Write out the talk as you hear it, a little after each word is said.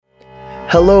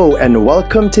Hello and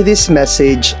welcome to this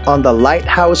message on the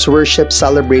Lighthouse Worship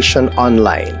Celebration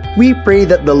Online. We pray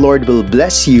that the Lord will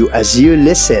bless you as you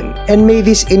listen, and may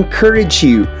this encourage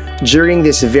you during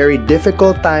this very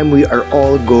difficult time we are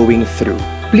all going through.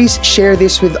 Please share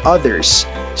this with others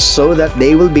so that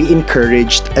they will be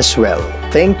encouraged as well.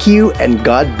 Thank you and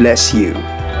God bless you.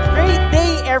 Great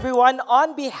day, everyone.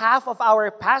 On behalf of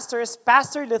our pastors,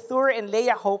 Pastor Luther and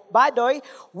Leah Hope Badoy,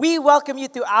 we welcome you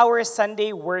to our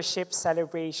Sunday worship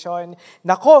celebration.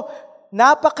 Nako,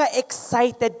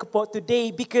 napaka-excited ko po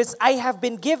today because I have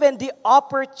been given the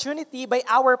opportunity by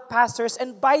our pastors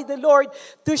and by the Lord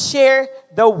to share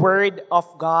the Word of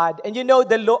God. And you know,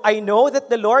 I know that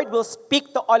the Lord will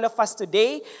speak to all of us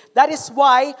today. That is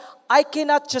why I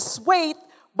cannot just wait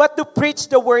but to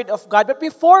preach the Word of God. But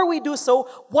before we do so,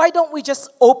 why don't we just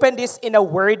open this in a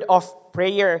word of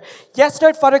prayer? Yes,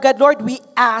 Lord Father God, Lord, we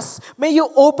ask, may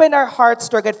you open our hearts,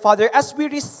 Lord God Father, as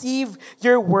we receive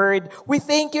your word. We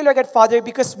thank you, Lord God Father,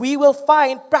 because we will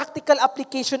find practical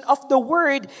application of the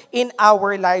word in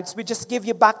our lives. We just give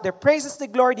you back the praises, the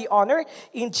glory, the honor.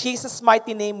 In Jesus'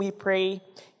 mighty name we pray.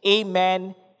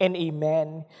 Amen and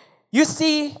amen. You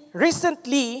see,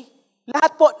 recently,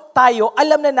 lahat po tayo,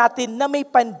 alam na natin na may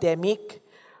pandemic.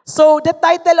 So, the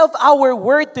title of our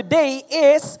word today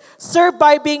is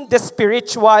Surviving the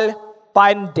Spiritual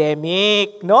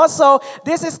Pandemic. No? So,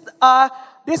 this is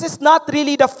not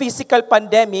really the physical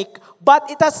pandemic, but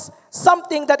it has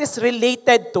something that is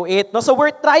related to it. No? So,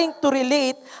 we're trying to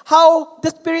relate how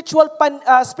the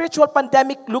spiritual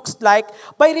pandemic looks like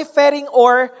by referring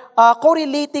or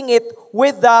correlating it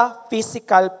with the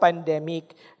physical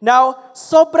pandemic. Now,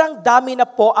 sobrang dami na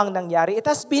po ang nangyari. It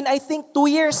has been, I think, 2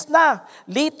 years na.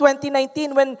 Late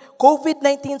 2019 when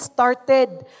COVID-19 started.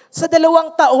 Sa 2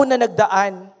 taon na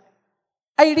nagdaan,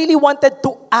 I really wanted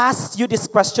to ask you this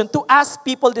question, to ask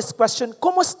people this question,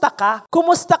 kumusta ka?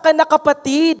 Kumusta ka na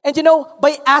kapatid? And you know,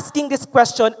 by asking this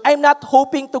question, I'm not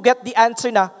hoping to get the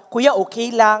answer na, Kuya, okay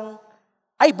lang.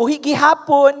 Ay, buhi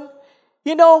gihapon.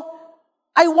 You know,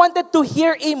 I wanted to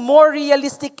hear a more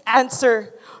realistic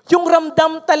answer. Yung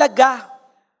ramdam talaga.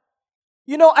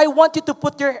 You know, I want you to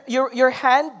put your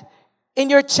hand in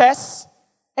your chest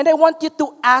and I want you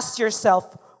to ask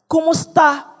yourself,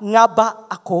 kumusta nga ba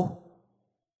ako?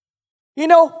 You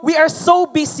know, we are so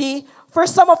busy. For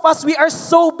some of us, we are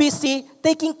so busy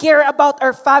taking care about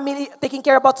our family, taking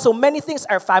care about so many things,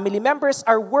 our family members,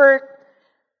 our work.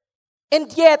 And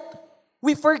yet,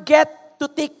 we forget to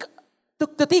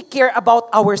take care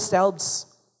about ourselves.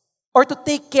 Or to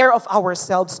take care of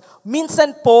ourselves.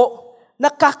 Minsan po,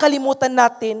 nakakalimutan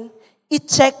natin,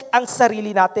 i-check ang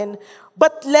sarili natin.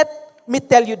 But let me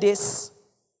tell you this.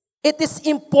 It is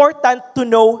important to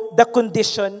know the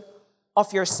condition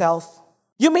of yourself.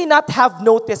 You may not have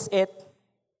noticed it,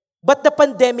 but the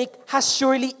pandemic has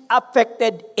surely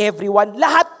affected everyone.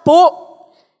 Lahat po.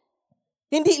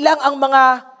 Hindi lang ang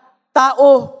mga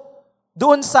tao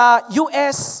doon sa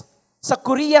US, sa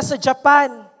Korea, sa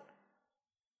Japan,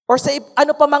 or sa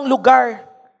ano pa mang lugar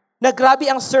na grabe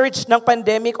ang surge ng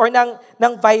pandemic or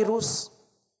ng virus.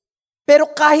 Pero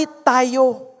kahit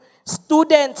tayo,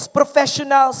 students,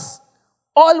 professionals,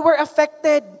 all were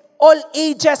affected, all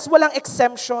ages, walang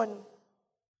exemption.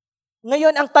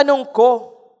 Ngayon ang tanong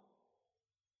ko,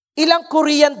 ilang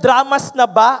Korean dramas na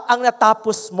ba ang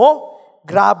natapos mo?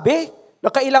 Grabe,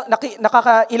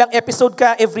 nakailang episode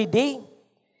ka every day.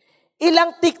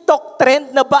 Ilang TikTok trend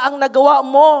na ba ang nagawa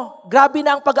mo? Grabe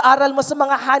na ang pag-aaral mo sa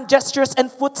mga hand gestures and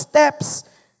footsteps.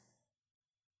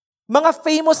 Mga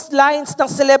famous lines ng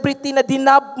celebrity na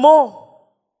dinab mo.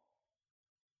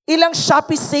 Ilang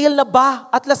Shopee sale na ba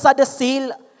at Lazada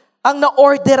sale ang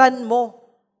na-orderan mo?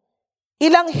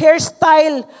 Ilang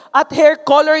hairstyle at hair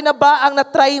color na ba ang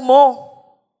na-try mo?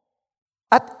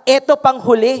 At eto pang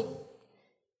huli,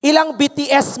 ilang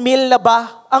BTS meal na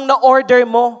ba ang na-order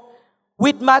mo?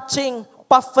 With matching,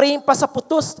 pa-frame pa sa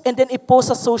putos, and then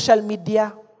i-post sa social media.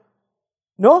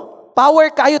 No? Power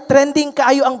kayo, trending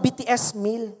kayo ang BTS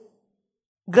meal.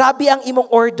 Grabe ang imong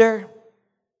order.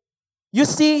 You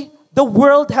see, the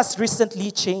world has recently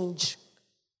changed.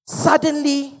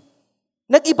 Suddenly,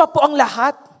 nag-iba po ang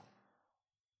lahat.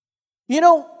 You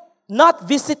know, not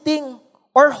visiting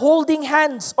or holding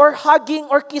hands or hugging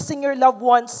or kissing your loved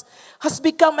ones has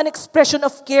become an expression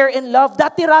of care and love.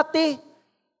 Dati-rati.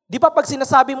 Di ba pag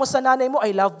sinasabi mo sa nanay mo,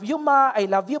 I love you ma, I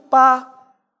love you pa.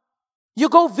 You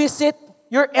go visit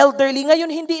your elderly. Ngayon,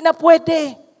 hindi na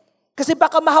pwede. Kasi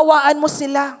baka mahawaan mo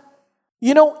sila.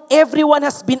 You know, everyone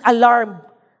has been alarmed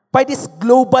by this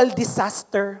global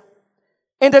disaster.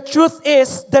 And the truth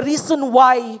is, the reason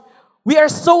why we are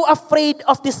so afraid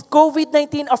of this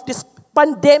COVID-19, of this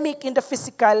pandemic in the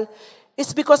physical,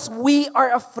 is because we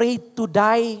are afraid to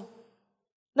die.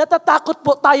 Natatakot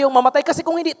po tayong mamatay kasi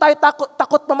kung hindi tayo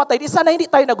takot mamatay, di sana hindi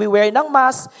tayo nag-wear ng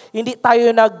mask, hindi tayo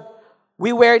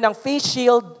nag-wear ng face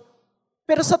shield.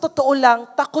 Pero sa totoo lang,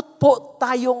 takot po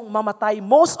tayong mamatay.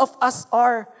 Most of us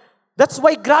are. That's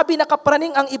why grabe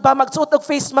nakapraning ang iba magsuot og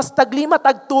face mask taglima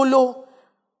tagtulo.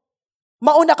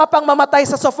 Mauna ka pang mamatay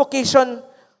sa suffocation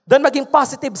doon maging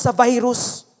positive sa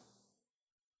virus.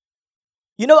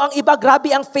 You know, ang iba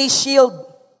grabe ang face shield.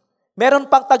 Meron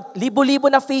pang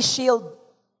libo-libo na face shield.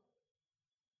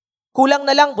 Kulang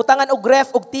na lang, butangan og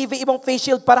ref, og TV, ibang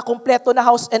face shield para kumpleto na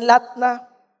house and lot na.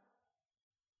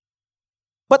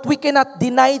 But we cannot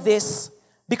deny this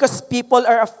because people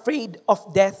are afraid of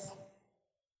death.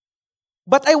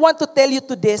 But I want to tell you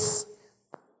to this,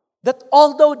 that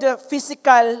although the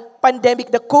physical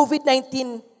pandemic, the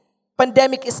COVID-19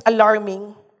 pandemic is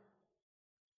alarming,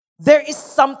 there is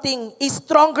something, a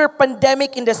stronger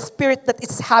pandemic in the spirit that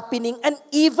is happening, an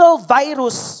evil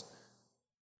virus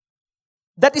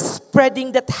that is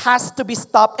spreading that has to be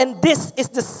stopped. And this is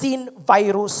the sin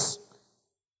virus.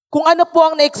 Kung ano po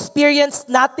ang na-experience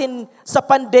natin sa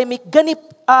pandemic,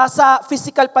 sa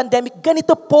physical pandemic,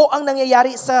 ganito po ang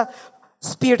nangyayari sa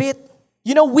spirit.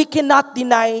 You know, we cannot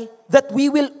deny that we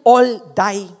will all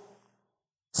die.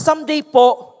 Someday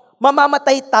po,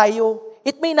 mamamatay tayo.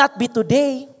 It may not be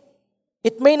today.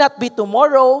 It may not be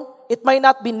tomorrow. It might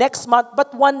not be next month.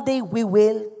 But one day we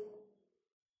will.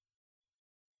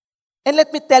 And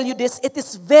let me tell you this, it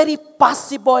is very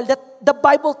possible that the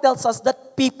Bible tells us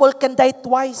that people can die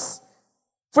twice.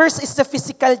 First is the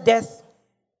physical death.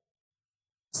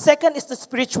 Second is the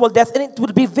spiritual death. And it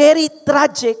will be very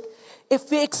tragic if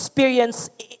we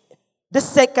experience the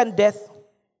second death.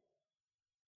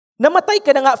 Namatay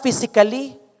ka na nga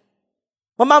physically.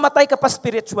 Mamamatay ka pa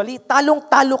spiritually.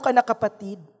 Talong-talo ka na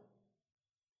kapatid.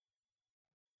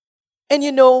 And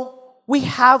you know, we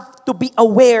have to be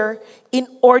aware in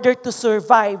order to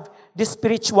survive the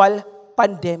spiritual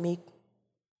pandemic.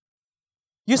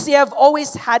 You see, I've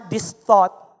always had this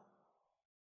thought.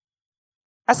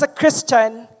 As a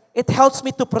Christian, it helps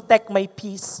me to protect my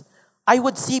peace. I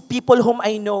would see people whom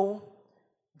I know.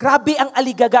 Grabe ang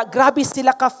aligaga. Grabe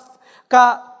sila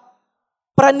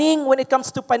praning when it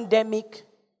comes to pandemic.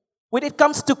 When it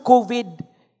comes to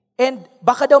COVID. And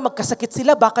baka daw magkasakit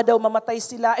sila, baka daw mamatay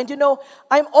sila. And you know,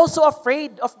 I'm also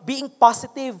afraid of being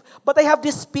positive. But I have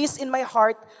this peace in my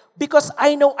heart because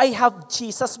I know I have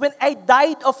Jesus. When I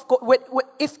died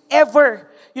if ever,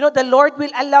 you know, the Lord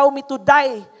will allow me to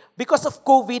die because of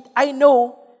COVID, I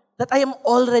know that I am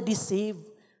already saved.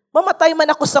 Mamatay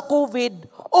man ako sa COVID,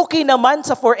 okay naman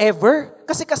sa forever.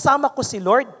 Kasi kasama ko si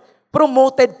Lord.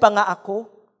 Promoted pa nga ako.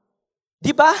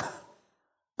 Di ba?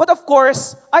 But of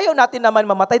course, ayaw natin naman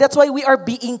mamatay. That's why we are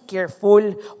being careful.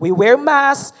 We wear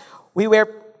masks, we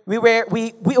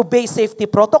obey safety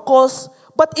protocols,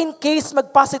 but in case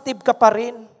mag-positive ka pa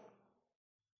rin,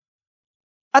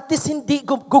 at least hindi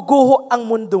guguho ang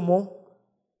mundo mo.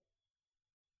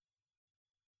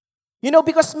 You know,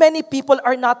 because many people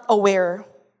are not aware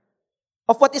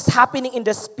of what is happening in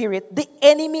the spirit, the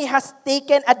enemy has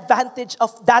taken advantage of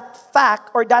that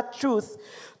fact or that truth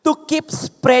to keep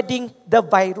spreading the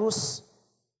virus.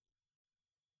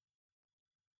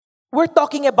 We're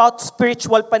talking about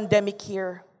spiritual pandemic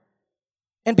here.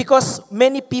 And because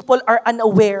many people are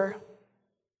unaware,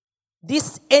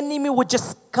 this enemy would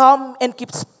just come and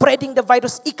keep spreading the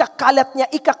virus.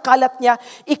 Ikakalat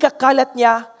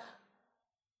niya.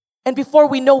 And before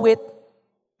we know it,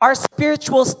 our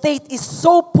spiritual state is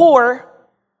so poor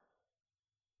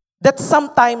that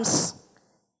sometimes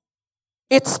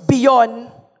it's beyond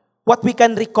what we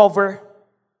can recover.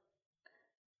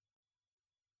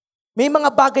 May mga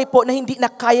bagay po na hindi na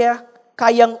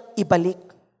kayang ibalik.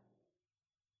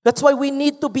 That's why we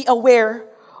need to be aware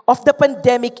of the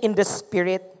pandemic in the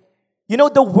spirit. You know,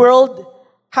 the world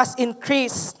has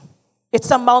increased its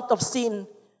amount of sin.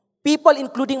 People,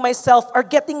 including myself, are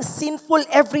getting sinful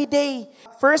every day.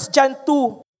 1 John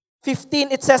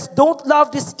 2:15, it says, "Don't love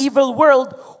this evil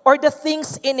world or the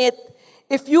things in it.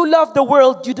 If you love the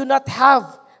world, you do not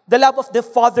have the love of the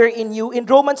Father in you." In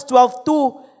Romans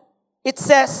 12:2, it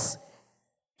says,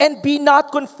 "And be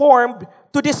not conformed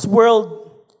to this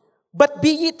world, but be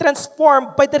ye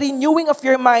transformed by the renewing of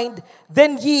your mind,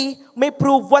 then ye may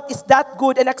prove what is that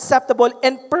good and acceptable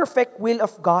and perfect will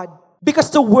of God."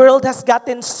 Because the world has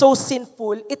gotten so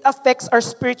sinful, it affects our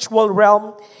spiritual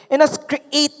realm and has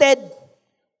created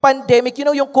pandemic. You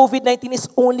know, yung COVID-19 is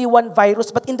only one virus,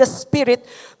 but in the spirit,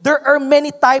 there are many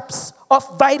types of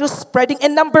virus spreading,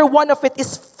 and number one of it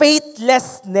is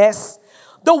faithlessness.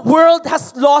 The world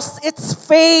has lost its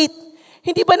faith.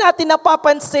 Hindi ba natin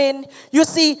napapansin? You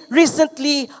see,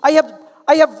 recently, I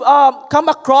have come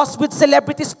across with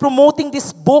celebrities promoting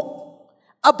this book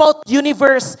about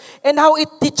universe and how it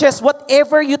teaches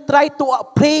whatever you try to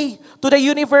pray to the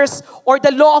universe or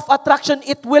the law of attraction,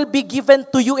 it will be given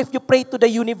to you if you pray to the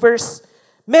universe.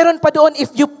 Meron pa doon, if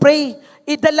you pray,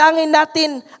 idalangin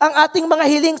natin ang ating mga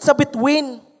hiling sa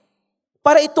bituin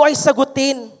para ito ay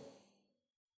sagutin.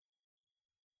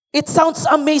 It sounds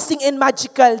amazing and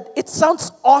magical. It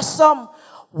sounds awesome.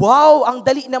 Wow, ang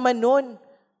dali naman nun.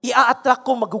 I-attract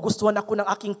ko, magugustuhan ako ng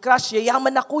aking crush,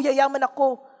 yayaman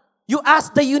ako. You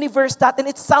ask the universe that and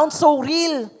it sounds so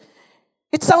real.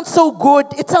 It sounds so good.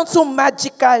 It sounds so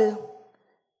magical.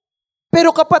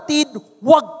 Pero kapatid,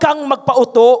 huwag kang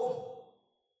magpauto.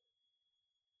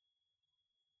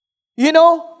 You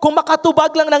know, kung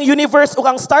makatubag lang ng universe o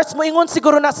kang stars mo, ingon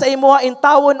siguro na sa imuha in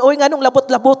tawon, o nga nung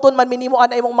labot-laboton man minimuan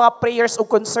na imong mga prayers o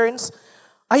concerns,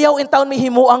 ayaw in taon may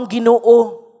himuang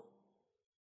Ginoo.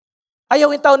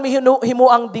 Ayaw in taon may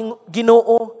himuang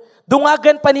Ginoo.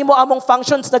 Dungagan pa nimo among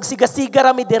functions, nagsigasiga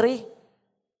rami diri.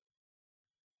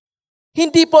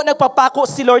 Hindi po nagpapako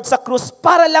si Lord sa krus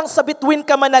para lang sa bituin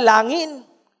ka manalangin.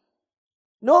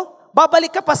 No?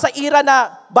 Babalik ka pa sa ira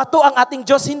na bato ang ating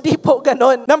Diyos. Hindi po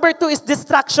ganon. Number 2 is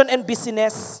distraction and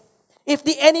busyness. If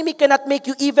the enemy cannot make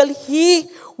you evil, he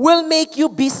will make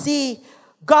you busy.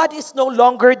 God is no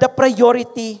longer the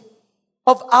priority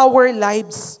of our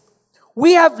lives.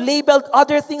 We have labeled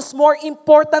other things more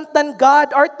important than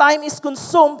God. Our time is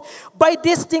consumed by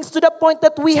these things to the point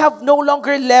that we have no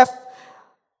longer left.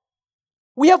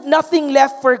 We have nothing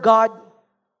left for God.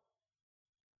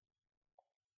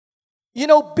 You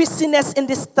know, busyness and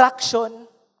distraction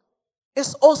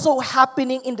is also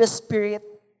happening in the spirit.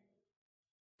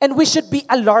 And we should be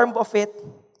alarmed of it.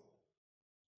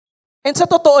 And sa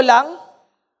totoo lang,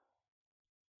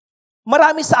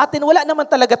 marami sa atin, wala naman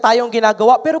talaga tayong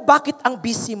ginagawa, pero bakit ang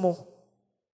busy mo?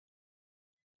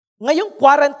 Ngayong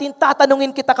quarantine,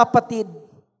 tatanungin kita kapatid,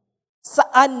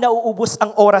 saan nauubos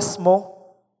ang oras mo?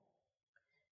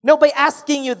 Now, by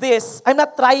asking you this, I'm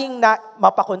not trying na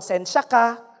mapakonsensya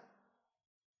ka.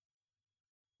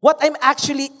 What I'm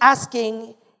actually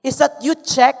asking is that you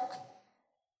check,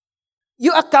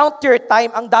 you account your time,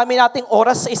 ang dami nating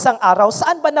oras sa isang araw,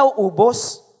 saan ba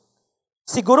nauubos?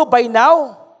 Siguro by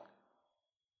now,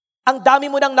 ang dami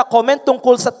mo nang na-comment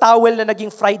tungkol sa towel na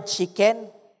naging fried chicken.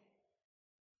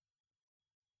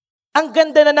 Ang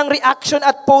ganda na ng reaction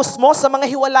at post mo sa mga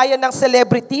hiwalayan ng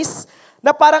celebrities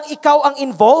na parang ikaw ang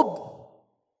involved.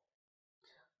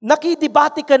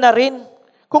 Nakidebate ka na rin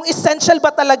kung essential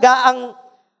ba talaga ang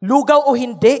lugaw o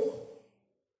hindi.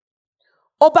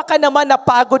 O baka naman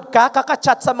napagod ka,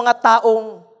 kakachat sa mga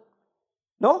taong,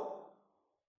 no?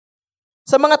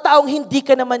 Sa mga taong hindi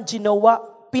ka naman ginawa,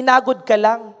 pinagod ka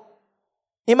lang.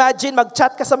 Imagine,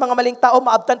 mag-chat ka sa mga maling tao,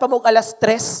 maabtan pa mo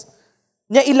 3:00.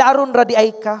 Nya ilaron radi ay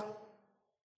ka.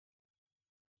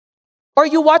 Or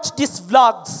you watch these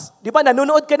vlogs. Di ba,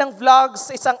 nanonood ka ng vlogs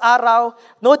sa isang araw,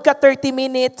 nood ka 30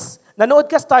 minutes, nanood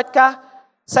ka, start ka,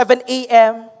 7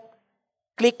 a.m.,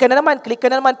 click ka na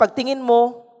naman, pagtingin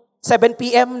mo, 7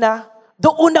 p.m. na,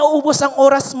 doon nauubos ang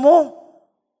oras mo.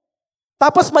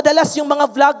 Tapos madalas yung mga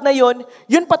vlog na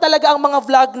yun pa talaga ang mga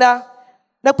vlog na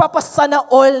nagpapasana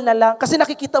all na lang. Kasi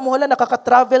nakikita mo,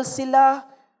 nakaka-travel sila.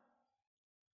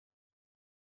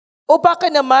 O baka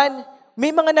naman, may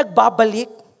mga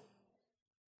nagbabalik.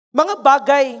 Mga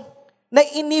bagay na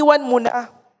iniwan mo na.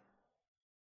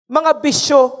 Mga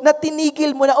bisyo na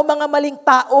tinigil mo na o mga maling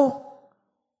tao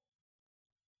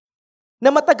na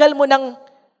matagal mo nang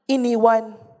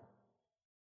iniwan.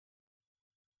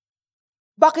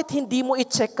 Bakit hindi mo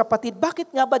i-check, kapatid?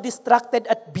 Bakit nga ba distracted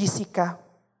at busy ka?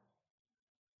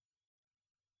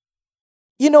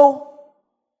 You know,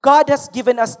 God has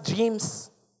given us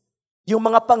dreams. Yung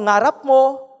mga pangarap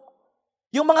mo,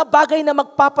 yung mga bagay na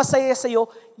magpapasaya sa'yo,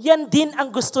 yan din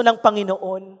ang gusto ng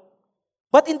Panginoon.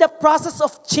 But in the process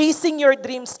of chasing your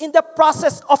dreams, in the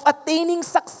process of attaining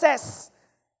success,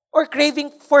 or craving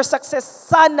for success,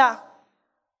 sana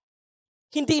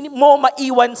hindi mo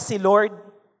maiwan si Lord.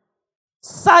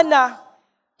 Sana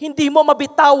hindi mo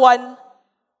mabitawan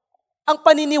ang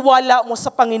paniniwala mo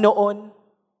sa Panginoon.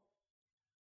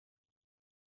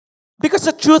 Because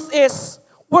the truth is,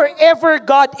 wherever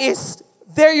God is,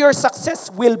 there your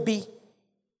success will be.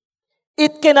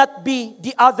 It cannot be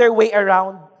the other way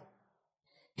around.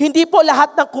 Hindi po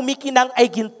lahat ng kumikinang ay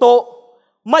ginto.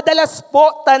 Madalas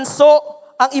po, tanso.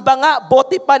 Ang iba nga,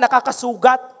 bote pa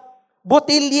nakakasugat.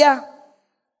 Botilya.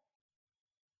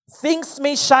 Things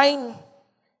may shine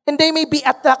and they may be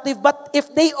attractive, but if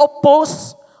they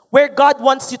oppose where God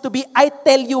wants you to be, I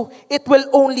tell you, it will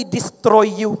only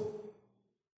destroy you.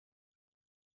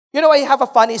 You know, I have a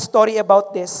funny story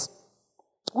about this.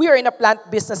 We are in a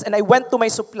plant business and I went to my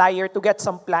supplier to get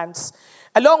some plants.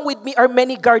 Along with me are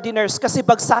many gardeners kasi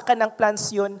bagsakan ng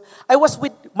plants yun. I was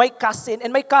with my cousin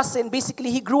and my cousin, basically,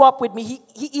 he grew up with me.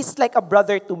 He is like a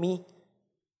brother to me.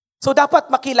 So dapat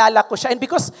makilala ko siya. And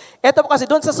because, eto po kasi,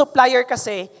 doon sa supplier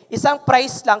kasi, isang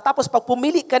price lang. Tapos pag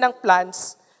pumili ka ng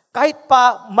plants, kahit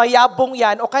pa mayabong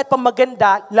yan o kahit pa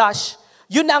maganda, lush,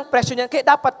 yun na ang presyo niyan. Kaya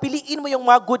dapat piliin mo yung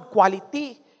mga good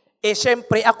quality. Eh,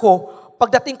 syempre ako,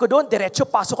 pagdating ko doon, diretso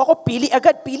pasok ako, pili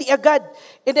agad.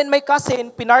 And then my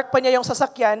cousin, pinark pa niya yung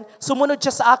sasakyan, sumunod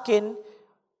siya sa akin,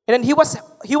 and then he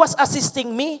was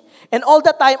assisting me. And all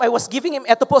the time, I was giving him,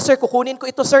 eto po sir, kukunin ko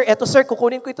ito sir, eto sir,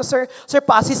 kukunin ko ito sir, sir,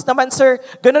 pa-assist naman sir.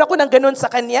 Ganun ako ng ganun sa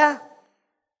kanya.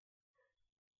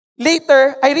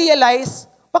 Later, I realized,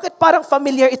 bakit parang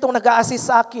familiar itong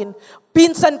nag-a-assist sa akin?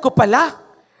 Pinsan ko pala.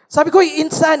 Sabi ko,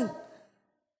 insan.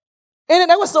 And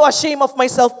then I was so ashamed of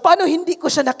myself. Paano hindi ko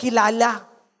siya nakilala?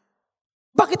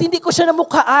 Bakit hindi ko siya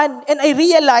namukhaan? And I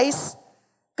realized,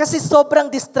 kasi sobrang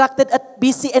distracted at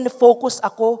busy and focused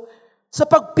ako sa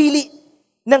pagpili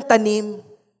ng tanim.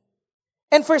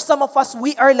 And for some of us,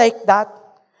 we are like that.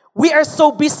 We are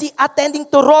so busy attending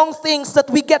to wrong things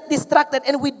that we get distracted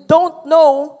and we don't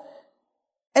know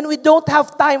and we don't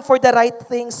have time for the right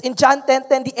things. In John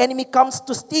 10:10, the enemy comes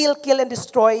to steal, kill, and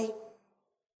destroy.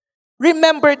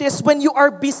 Remember this, when you are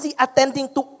busy attending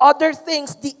to other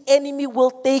things, the enemy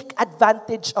will take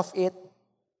advantage of it.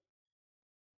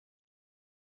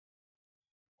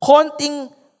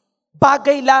 Konting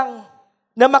bagay lang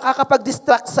na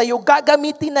makakapag-distract sa'yo,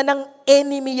 gagamitin na ng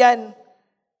enemy yan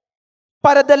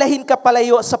para dalahin ka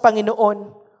palayo sa Panginoon.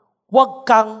 Huwag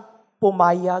kang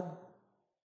pumayag.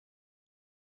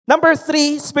 Number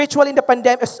 3, spiritual in the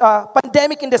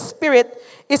pandemic in the spirit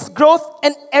is growth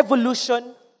and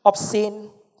evolution of sin.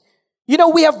 You know,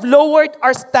 we have lowered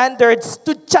our standards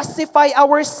to justify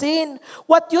our sin.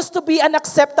 What used to be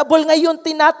unacceptable, ngayon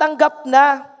tinatanggap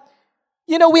na.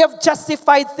 You know, we have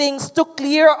justified things to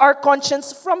clear our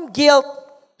conscience from guilt.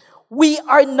 We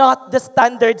are not the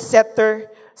standard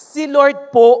setter. Si Lord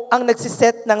po ang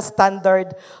nagsiset ng standard.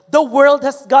 The world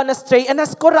has gone astray and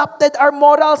has corrupted our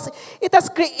morals. It has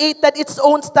created its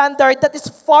own standard that is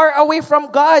far away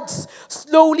from God's.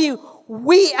 Slowly,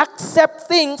 we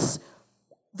accept things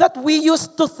that we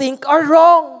used to think are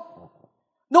wrong.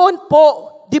 Noon po,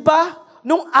 di ba,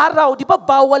 nung araw, di ba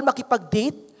bawal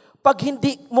makipag-date pag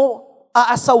hindi mo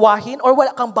aasawahin or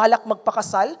wala kang balak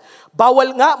magpakasal?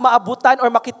 Bawal nga maabutan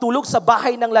or makitulog sa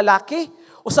bahay ng lalaki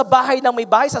o sa bahay ng may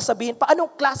bahay, sasabihin pa,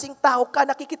 anong klaseng tao ka?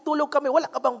 Nakikitulog kami,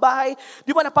 wala ka bang bahay?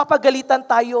 Di ba napapagalitan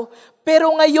tayo? Pero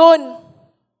ngayon,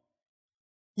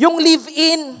 yung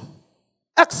live-in,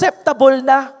 acceptable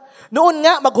na. Noon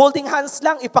nga, mag-holding hands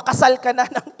lang, ipakasal ka na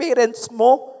ng parents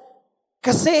mo.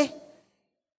 Kasi,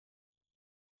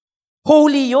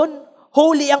 holy yun.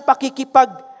 Holy ang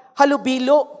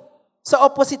pakikipaghalubilo sa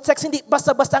opposite sex. Hindi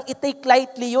basta-basta ang i-take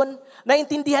lightly yun.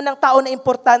 Naintindihan ng tao na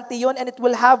importante yun and it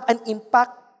will have an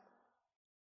impact.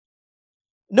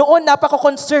 Noon,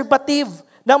 napaka-conservative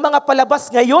ng mga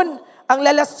palabas. Ngayon, ang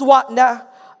lalaswa na.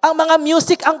 Ang mga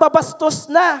music, ang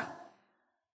babastos na.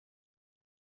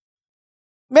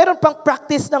 Meron pang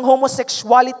practice ng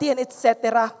homosexuality and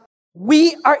etc.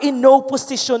 We are in no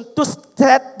position to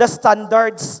set the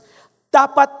standards.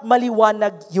 Dapat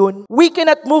maliwanag yun. We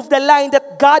cannot move the line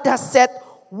that God has set.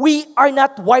 We are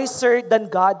not wiser than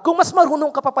God. Kung mas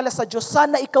marunong ka pa pala sa Diyos,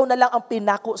 sana ikaw na lang ang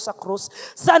pinako sa krus.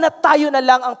 Sana tayo na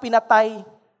lang ang pinatay.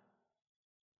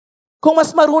 Kung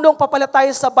mas marunong pa pala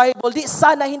tayo sa Bible, di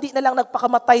sana hindi na lang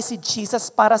nagpakamatay si Jesus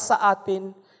para sa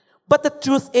atin. But the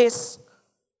truth is,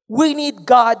 we need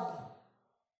God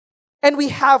and we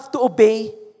have to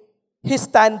obey His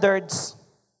standards.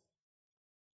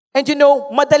 And you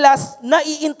know, madalas,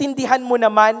 naiintindihan mo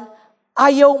naman,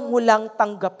 ayaw mo lang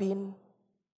tanggapin.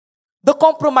 The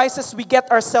compromises we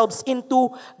get ourselves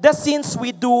into, the sins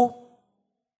we do,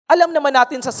 alam naman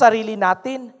natin sa sarili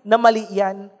natin na mali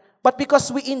yan. But because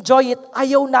we enjoy it,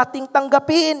 ayaw nating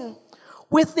tanggapin.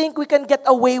 We think we can get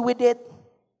away with it.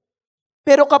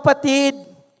 Pero kapatid,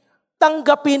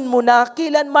 tanggapin mo na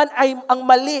kailanman ay ang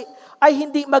mali ay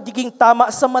hindi magiging tama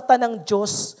sa mata ng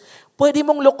Diyos. Pwede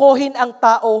mong lokohin ang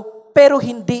tao, pero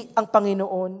hindi ang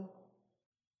Panginoon.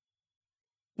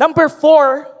 Number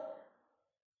 4,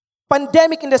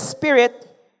 pandemic in the spirit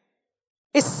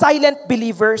is silent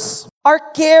believers. Our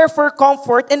care for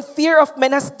comfort and fear of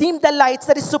men has dimmed the lights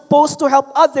that is supposed to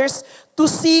help others to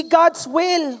see God's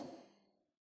will.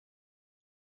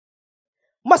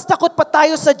 Mas takot pa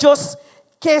tayo sa Diyos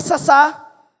kesa sa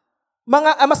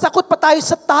Masakot pa tayo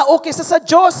sa tao kaysa sa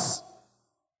Diyos.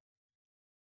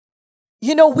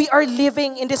 You know, we are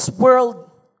living in this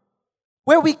world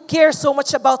where we care so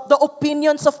much about the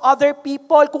opinions of other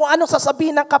people, kung anong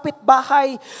sasabihin ng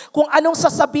kapitbahay, kung anong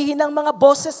sasabihin ng mga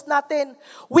bosses natin.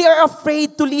 We are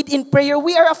afraid to lead in prayer.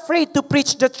 We are afraid to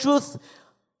preach the truth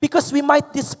because we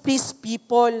might displease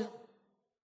people.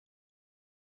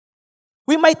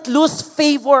 We might lose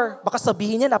favor. Baka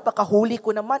sabihin niya, napakahuli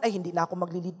ko naman, ay hindi na ako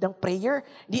maglilid ng prayer.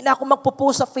 Hindi na ako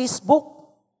magpo-post sa Facebook.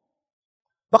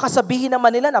 Baka sabihin naman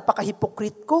nila,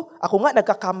 napaka-hypocrite ko. Ako nga,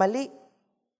 nagkakamali.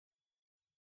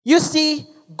 You see,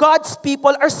 God's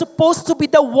people are supposed to be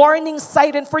the warning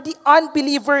siren for the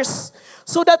unbelievers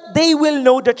so that they will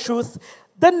know the truth.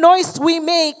 The noise we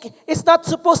make is not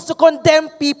supposed to condemn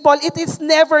people. It is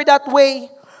never that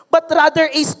way. But rather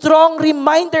a strong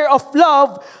reminder of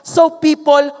love so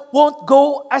people won't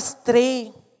go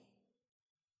astray.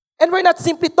 And we're not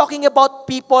simply talking about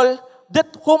people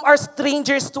whom are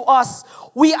strangers to us.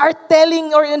 We are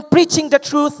telling and preaching the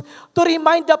truth to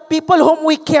remind the people whom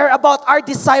we care about, our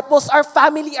disciples, our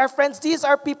family, our friends. These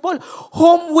are people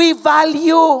whom we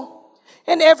value.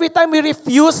 And every time we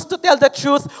refuse to tell the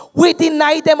truth, we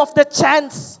deny them of the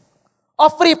chance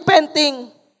of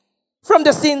repenting from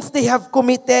the sins they have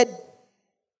committed.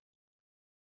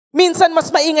 Minsan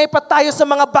mas maingay pa tayo sa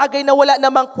mga bagay na wala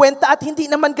namang kwenta at hindi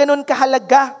naman ganun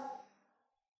kahalaga.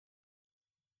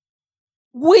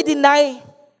 We deny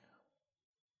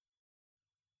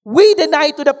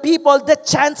to the people the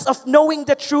chance of knowing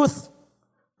the truth.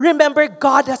 Remember,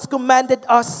 God has commanded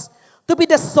us to be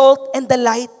the salt and the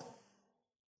light.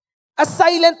 A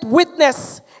silent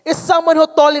witness is someone who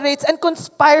tolerates and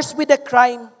conspires with a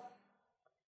crime.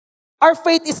 Our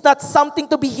faith is not something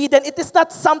to be hidden. It is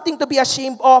not something to be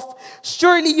ashamed of.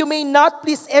 Surely you may not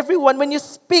please everyone when you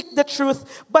speak the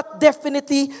truth, but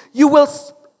definitely you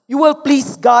will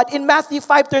please God. In Matthew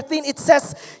 5:13, it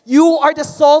says, "You are the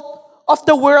salt of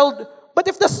the world. But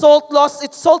if the salt lost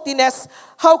its saltiness,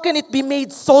 how can it be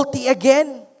made salty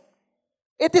again?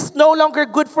 It is no longer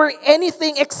good for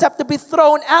anything except to be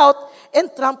thrown out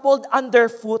and trampled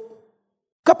underfoot."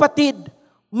 Kapatid,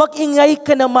 mag-ingay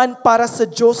ka naman para sa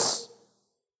Diyos.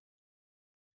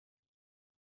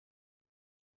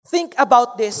 Think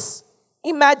about this.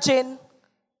 Imagine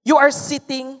you are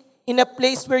sitting in a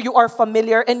place where you are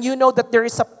familiar and you know that there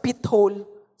is a pit hole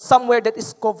somewhere that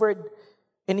is covered.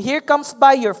 And here comes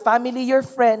by your family, your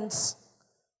friends.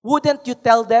 Wouldn't you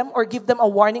tell them or give them a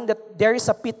warning that there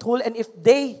is a pit hole, and if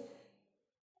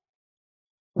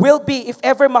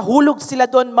ever mahulog sila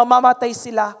doon, mamamatay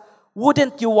sila,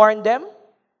 wouldn't you warn them?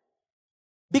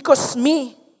 Because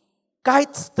me,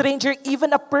 kahit stranger,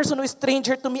 even a person who is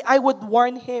stranger to me, I would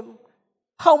warn him.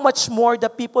 How much more the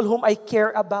people whom I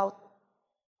care about?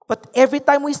 But every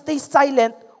time we stay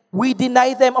silent, we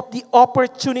deny them of the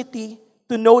opportunity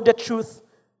to know the truth,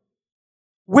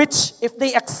 which, if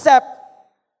they accept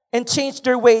and change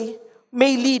their way,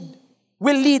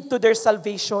 will lead to their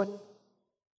salvation.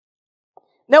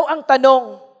 Now, ang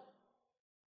tanong,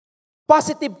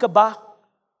 positive ka ba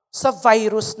sa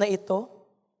virus na ito?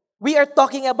 We are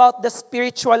talking about the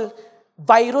spiritual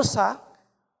virus,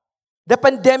 the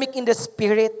pandemic in the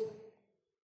spirit.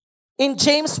 In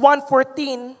James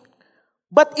 1:14,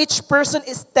 "But each person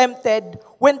is tempted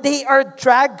when they are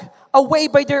dragged away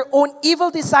by their own evil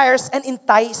desires and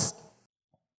enticed."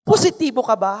 Positibo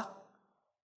ka ba?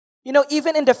 You know,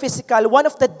 even in the physical, one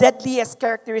of the deadliest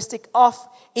characteristics of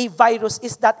a virus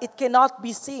is that it cannot be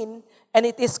seen and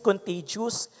it is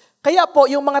contagious. Kaya po,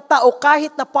 yung mga tao,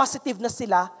 kahit na positive na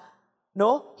sila,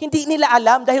 hindi nila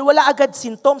alam dahil wala agad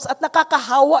symptoms at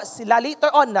nakakahawa sila. Later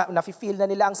on, nafe-feel na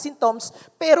nila ang symptoms,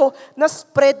 pero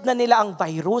na-spread na nila ang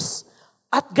virus.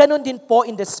 At ganun din po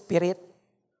in the spirit.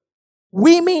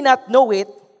 We may not know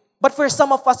it, but for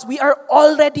some of us, we are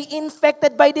already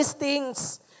infected by these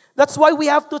things. That's why we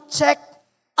have to check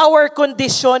our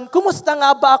condition. Kumusta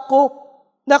nga ba ako?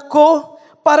 Nako,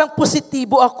 parang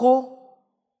positibo ako.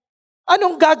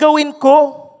 Anong gagawin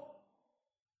ko?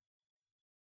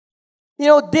 You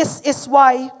know, this is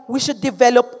why we should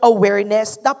develop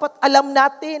awareness. Dapat alam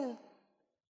natin.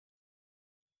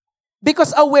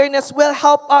 Because awareness will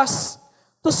help us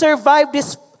to survive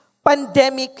this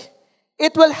pandemic.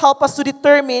 It will help us to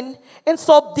determine and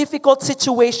solve difficult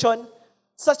situations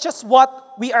such as what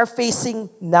we are facing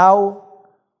now.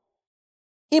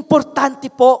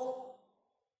 Importante po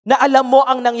na alam mo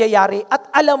ang nangyayari at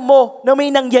alam mo na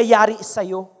may nangyayari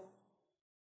sa'yo.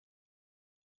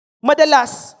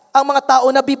 Madalas, ang mga tao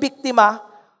na bibiktima,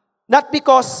 not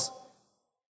because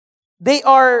they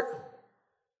are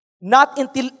not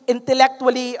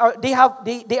intellectually, or they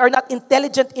are not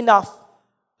intelligent enough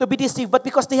to be deceived, but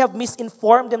because they have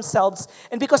misinformed themselves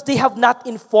and because they have not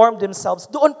informed themselves,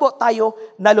 doon po tayo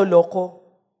naloloko.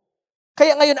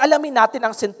 Kaya ngayon, alamin natin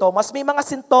ang sintomas. May mga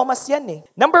sintomas yan eh.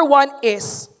 Number 1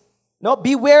 is,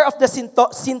 beware of the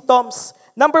symptoms.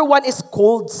 Number 1 is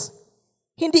colds.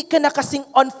 Hindi ka na kasing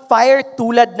on fire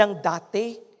tulad ng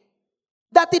dati.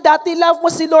 Dati love mo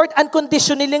si Lord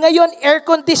unconditionally. Ngayon,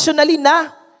 air-conditionally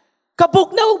na.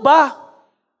 Kabugnaw ba?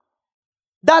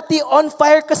 Dati on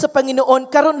fire ka sa Panginoon,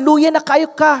 karon luya na kayo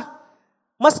ka.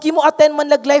 Maski mo attend man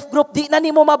life group, di na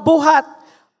nimo mabuhat.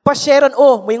 Pa-shareon,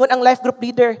 moingon ang life group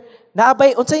leader,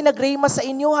 naabay, unsay nagrema sa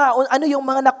inyo ha? Ano yung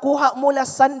mga nakuha mo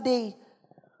last Sunday?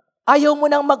 Ayaw mo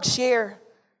nang mag-share.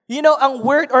 You know, ang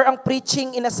word or ang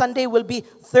preaching in a Sunday will be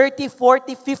 30,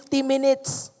 40, 50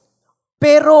 minutes.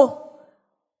 Pero,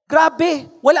 grabe,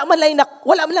 wala man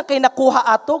lang kayo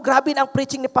nakuha ato. Grabe na ang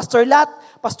preaching ni Pastor Lat,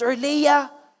 Pastor Leia.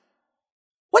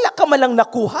 Wala ka man lang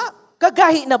nakuha.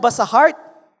 Kagahi na ba sa heart?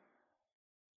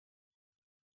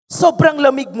 Sobrang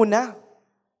lamig mo na.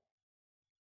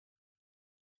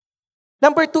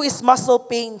 Number 2 is muscle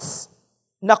pains.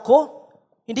 Nako,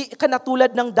 hindi ka na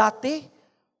tulad ng dati.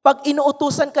 Pag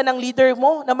inuutusan ka ng leader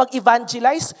mo na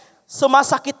mag-evangelize,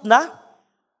 sumasakit na.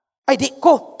 Ay di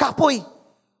ko, kapoy.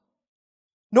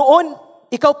 Noon,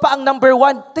 ikaw pa ang number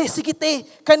 1. Sige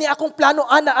kani akong plano,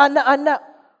 ana.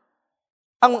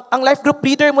 Ang life group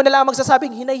leader mo na lang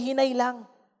magsasabing, hinay-hinay lang.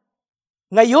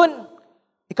 Ngayon,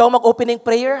 ikaw mag-opening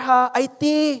prayer ha, ay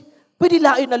pwede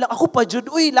lain na lang. Ako pa, Jude,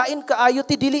 lain ka ayo,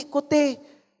 dili ko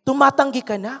tumatanggi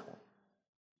ka na.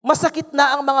 Masakit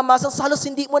na ang mga muscles, halos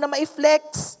hindi mo na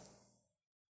ma-flex.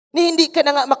 Hindi ka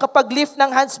na nga makapag-lift ng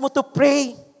hands mo to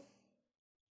pray.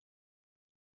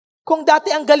 Kung dati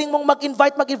ang galing mong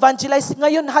mag-invite, mag-evangelize,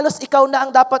 ngayon halos ikaw na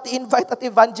ang dapat i-invite at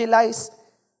evangelize.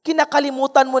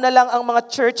 Kinakalimutan mo na lang ang mga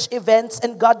church events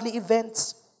and godly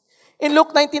events. In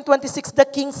Luke 19:26, the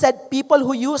king said, people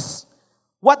who use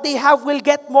what they have will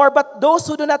get more, but those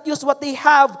who do not use what they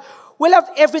have will have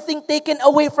everything taken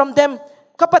away from them.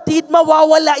 Kapatid,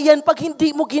 mawawala yan pag hindi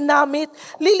mo ginamit.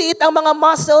 Liliit ang mga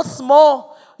muscles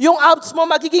mo. Yung abs mo,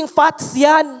 magiging fats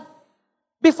yan.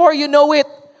 Before you know it,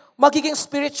 magiging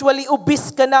spiritually obese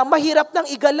ka na. Mahirap nang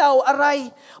igalaw, aray.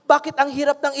 Bakit ang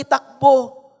hirap nang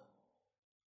itakbo?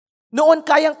 Noon,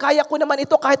 kayang-kaya ko naman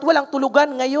ito kahit walang tulugan.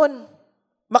 Ngayon,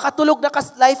 makatulog na ka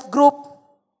sa life group.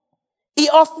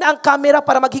 I-off na ang camera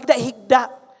para maghigda-higda.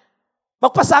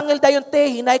 Magpasangil dayon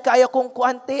hinay kaya kong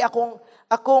kuante,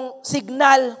 akong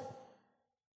signal.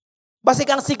 Basig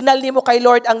ang signal nimo kay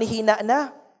Lord ang nihina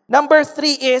na. Number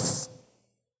 3 is,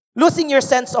 losing your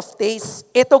sense of taste.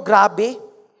 Ito grabe.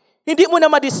 Hindi mo na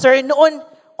ma-discern. Noon,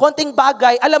 konting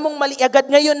bagay, alam mong mali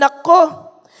agad. Ngayon, nako,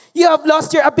 you have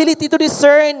lost your ability to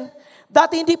discern.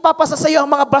 Dati hindi papasa sa iyo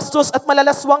ang mga bastos at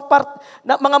malalaswang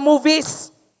na mga movies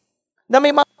na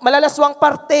may malalaswang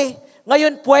parte.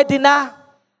 Ngayon, pwede na.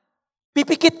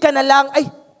 Pipikit ka na lang. Ay,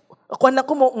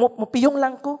 mupiyong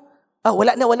lang ko.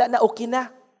 Wala na, okay na.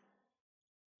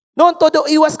 Noon, todo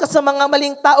iwas ka sa mga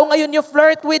maling tao. Ngayon, you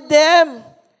flirt with them.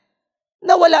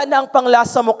 Nawala na ang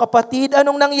panglasa mo, kapatid.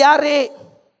 Anong nangyari?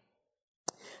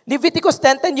 Leviticus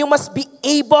 10:10, you must be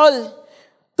able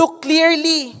to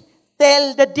clearly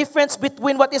tell the difference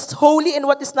between what is holy and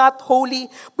what is not holy,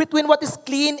 between what is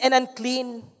clean and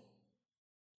unclean.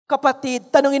 Kapatid,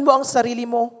 tanungin mo ang sarili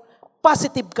mo,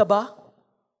 positive ka ba?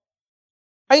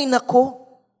 Ay nako.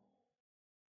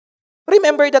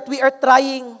 Remember that we are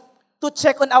trying to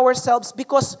check on ourselves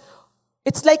because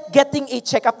it's like getting a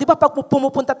check-up. Di ba pag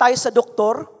pumupunta tayo sa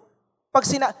doktor,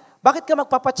 bakit ka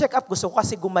magpapacheck up? Gusto ko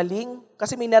kasi gumaling,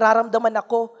 kasi may nararamdaman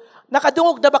ako.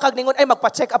 Nakadungog na ba kagningon, ay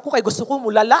magpa-check up ko kay gusto ko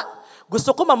mulala.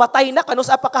 Gusto ko mamatay na,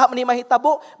 kanus apakahap ni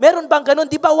mahitabo. Meron bang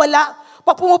ganun? Di ba wala?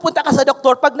 Pag pumupunta ka sa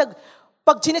doktor,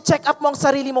 pag chine-check up mo ang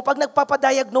sarili mo, pag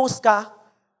nagpapadiagnose ka,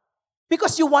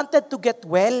 because you wanted to get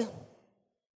well.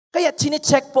 Kaya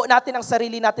chine-check po natin ang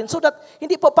sarili natin so that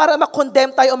hindi po para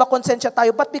ma-condemn tayo o makonsensya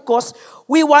tayo, but because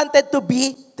we wanted to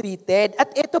be treated.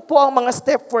 At ito po ang mga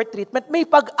step for treatment. May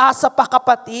pag-asa pa,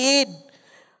 kapatid.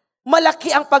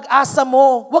 Malaki ang pag-asa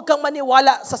mo. Huwag kang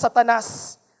maniwala sa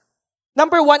Satanas.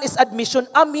 Number 1 is admission.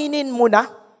 Aminin mo na.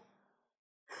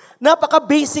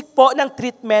 Napaka-basic po ng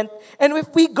treatment. And if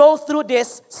we go through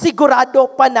this,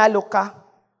 sigurado panalo ka.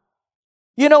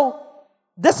 You know,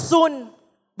 the soon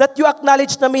that you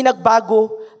acknowledge na may nagbago,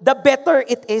 the better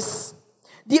it is.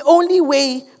 The only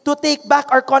way to take back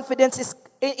our confidence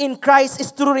in Christ is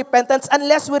through repentance.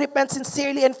 Unless we repent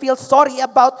sincerely and feel sorry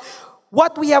about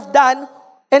what we have done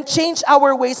and change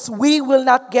our ways, we will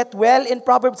not get well. In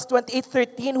Proverbs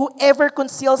 28:13, whoever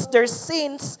conceals their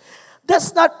sins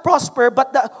does not prosper,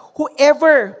 but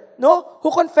whoever who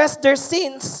confess their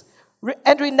sins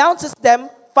and renounces them,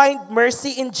 find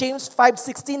mercy in James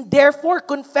 5:16. Therefore,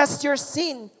 confess your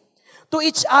sin to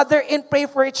each other and pray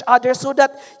for each other so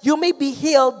that you may be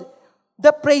healed. The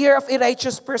prayer of a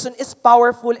righteous person is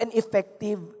powerful and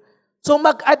effective. So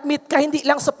mag-admit ka, hindi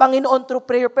lang sa Panginoon through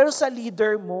prayer, pero sa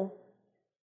leader mo.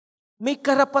 May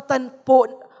karapatan po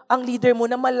ang leader mo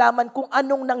na malaman kung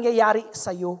anong nangyayari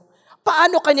sa'yo.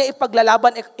 Paano kanya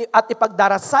ipaglalaban at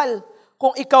ipagdarasal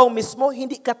kung ikaw mismo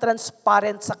hindi ka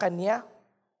transparent sa kanya?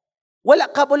 Wala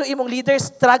ka bulo imong leader,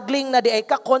 struggling na di ay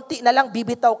ka, konti na lang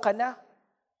bibitaw ka na.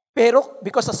 Pero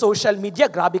because sa social media,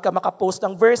 grabe ka makapost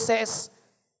ng verses.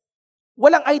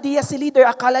 Walang idea si leader,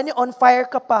 akala niya on fire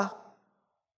ka pa.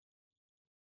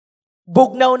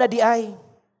 Bugnaw na di ay.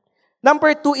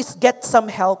 Number 2 is get some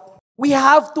help. We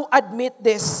have to admit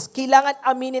this. Kailangan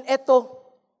aminin ito.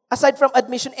 Aside from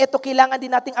admission, ito kailangan din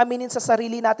nating aminin sa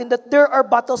sarili natin that there are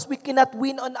battles we cannot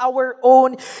win on our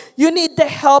own. You need the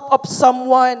help of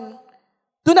someone.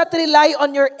 Do not rely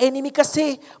on your enemy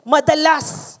kasi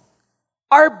madalas,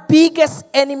 our biggest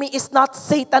enemy is not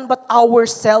Satan but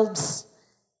ourselves.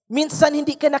 Minsan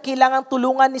hindi ka na kailangang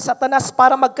tulungan ni Satanas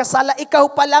para magkasala.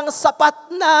 Ikaw pa lang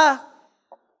sapat na.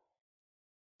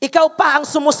 Ikaw pa ang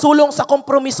sumusulong sa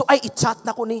kompromiso. Ay, i-chat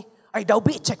na ko ni. Ay, daw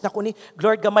bi, i-check na ko ni.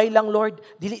 Lord, gamay lang, Lord.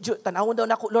 Dili, tanawon daw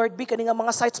na ko, Lord, bi, kaninga mga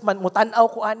sites man, mutanaw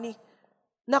ko, ani.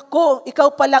 Nako,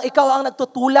 ikaw pa lang, ikaw ang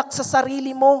nagtutulak sa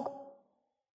sarili mo.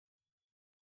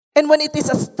 And when it is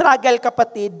a struggle,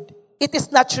 kapatid, it is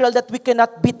natural that we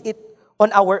cannot beat it on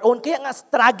our own. Kaya nga,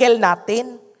 struggle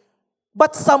natin.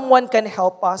 But someone can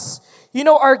help us. You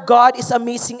know, our God is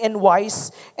amazing and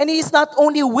wise. And He is not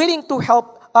only willing to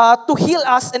help to heal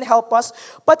us and help us,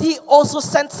 but He also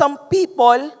sent some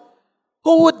people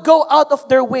who would go out of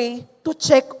their way to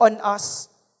check on us.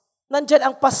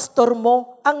 Nandyan ang pastor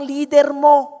mo, ang leader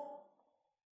mo,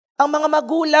 ang mga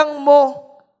magulang mo.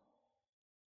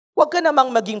 Huwag ka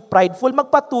namang maging prideful,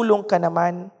 magpatulong ka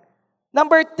naman.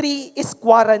 Number 3 is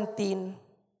quarantine.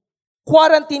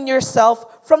 Quarantine yourself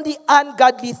from the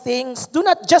ungodly things. Do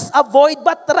not just avoid,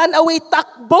 but run away,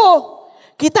 takbo.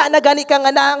 Kita na gani ka nga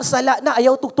na ang sala na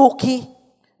ayaw tutuki.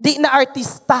 Di na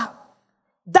artista.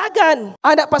 Dagan.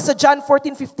 Anak pa sa John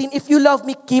 14:15, if you love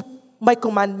me, keep my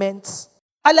commandments.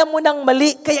 Alam mo nang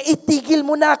mali, kaya itigil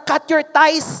mo na. Cut your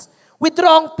ties with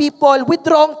wrong people, with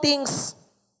wrong things.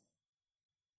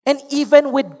 And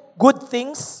even with good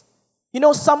things, you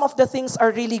know, some of the things are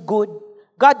really good.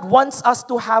 God wants us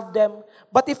to have them.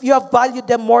 But if you have valued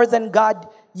them more than God,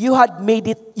 you had made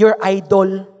it your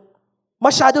idol.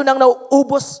 Masyado nang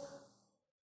nauubos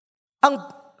ang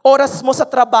oras mo sa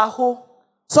trabaho.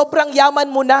 Sobrang yaman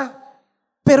mo na,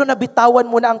 pero nabitawan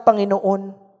mo na ang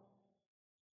Panginoon.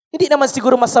 Hindi naman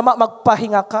siguro masama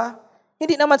magpahinga ka.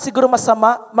 Hindi naman siguro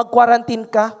masama mag-quarantine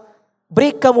ka.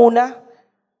 Break ka muna.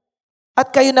 At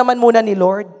kayo naman muna ni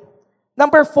Lord.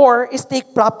 Number 4 is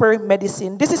take proper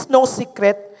medicine. This is no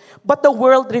secret, but the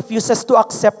world refuses to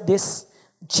accept this.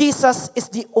 Jesus is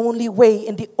the only way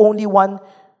and the only one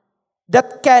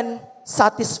that can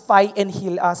satisfy and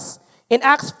heal us. In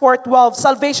Acts 4:12,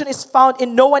 salvation is found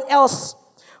in no one else,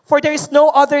 for there is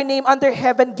no other name under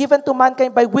heaven given to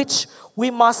mankind by which we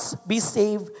must be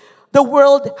saved. The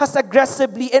world has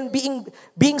aggressively and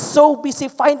being so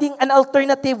busy finding an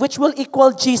alternative which will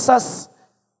equal Jesus,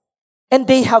 and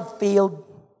they have failed.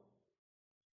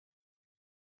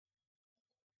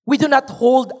 We do not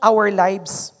hold our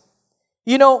lives.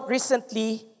 You know,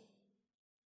 recently,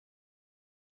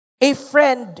 a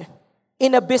friend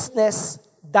in a business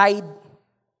died.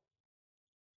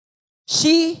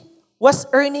 She was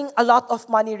earning a lot of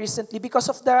money recently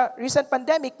because of the recent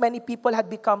pandemic. Many people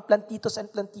had become plantitos and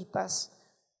plantitas.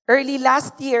 Early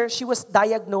last year, she was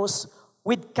diagnosed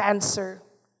with cancer.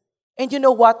 And you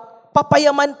know what?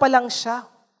 Papayaman pa lang siya.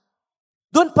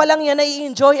 Doon pa lang niya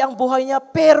nai-enjoy ang buhay niya.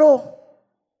 Pero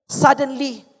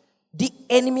suddenly, the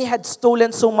enemy had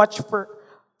stolen so much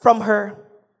from her.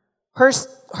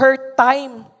 Her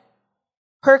time,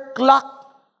 her clock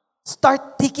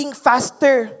start ticking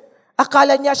faster.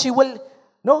 Akala niya she will,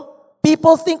 no?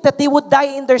 People think that they would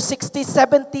die in their 60s,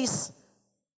 70s.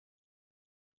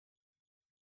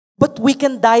 But we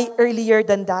can die earlier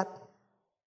than that.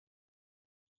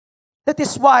 That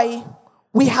is why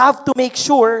we have to make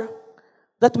sure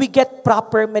that we get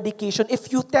proper medication. If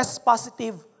you test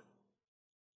positive,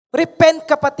 repent,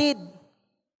 kapatid.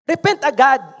 Repent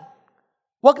agad.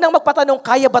 Huwag nang magpatanong,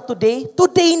 kaya ba today?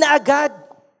 Today na agad.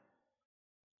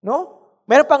 No?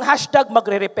 Meron pang hashtag,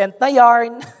 magre-repent na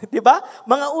yarn. Di ba?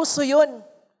 Mga uso yun.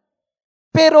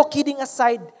 Pero kidding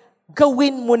aside,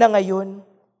 gawin mo na ngayon.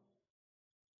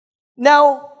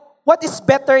 Now, what is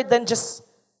better than just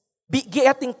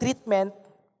getting treatment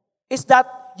is that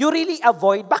you really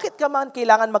avoid, bakit ka man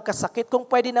kailangan magkasakit kung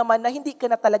pwede naman na hindi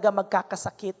ka na talaga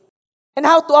magkakasakit? And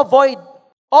how to avoid?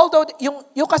 Although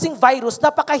yung kasing virus,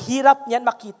 napakahirap niyan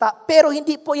makita, pero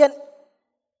hindi po yan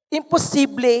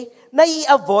imposible na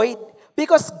i-avoid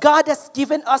because God has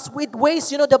given us with ways.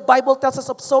 You know, the Bible tells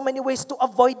us of so many ways to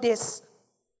avoid this.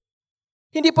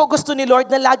 Hindi po gusto ni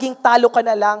Lord na laging talo ka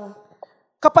na lang.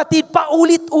 Kapatid,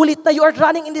 paulit-ulit na you are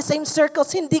running in the same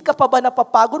circles, hindi ka pa ba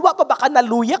napapagod? Wa pa ba ka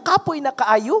naluya? Kapoy na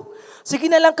kaayo? Sige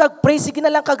na lang kag-pray, sige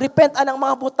na lang kag-repent anang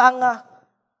mga butanga.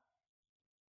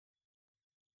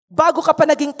 Bago ka pa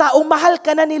naging tao, mahal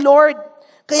ka na ni Lord.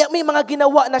 Kaya may mga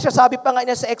ginawa na siya. Sabi pa nga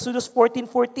niya sa Exodus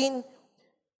 14:14.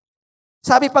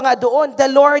 Sabi pa nga doon, the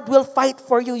Lord will fight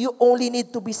for you. You only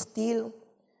need to be still.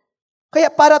 Kaya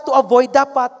para to avoid,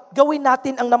 dapat gawin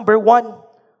natin ang number 1.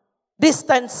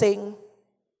 Distancing.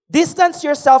 Distance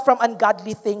yourself from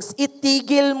ungodly things.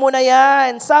 Itigil mo na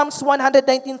yan. Psalms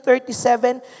 119:37,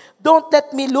 don't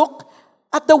let me look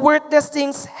at the worthless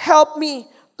things. Help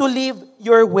me to live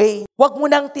your way. Huwag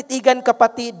mo nang titigan,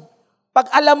 kapatid.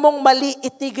 Pag alam mong mali,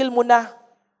 itigil mo na.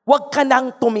 Huwag ka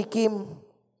nang tumikim.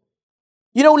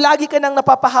 You know, lagi ka nang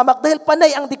napapahamak dahil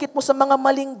panay ang dikit mo sa mga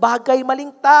maling bagay,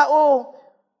 maling tao.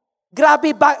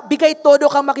 Grabe, bigay todo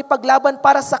kang makipaglaban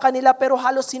para sa kanila pero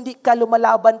halos hindi ka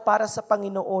lumalaban para sa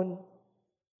Panginoon.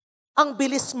 Ang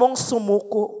bilis mong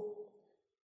sumuko.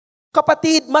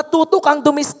 Kapatid, matuto kang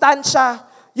dumistansya.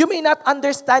 You may not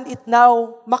understand it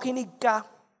now. Makinig ka.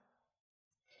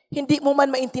 Hindi mo man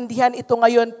maintindihan ito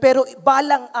ngayon, pero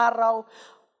balang araw,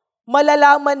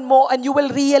 malalaman mo and you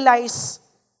will realize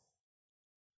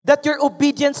that your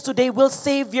obedience today will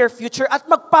save your future at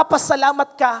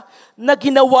magpapasalamat ka na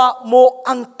ginawa mo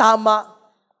ang tama.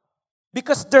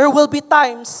 Because there will be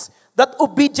times that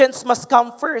obedience must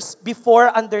come first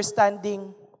before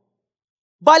understanding.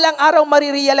 Balang araw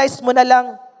marirealize mo na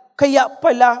lang, kaya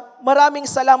pala, maraming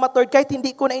salamat Lord, kahit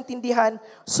hindi ko naintindihan,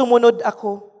 sumunod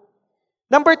ako.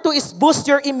 Number 2 is boost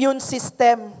your immune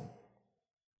system.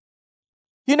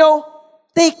 You know,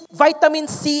 take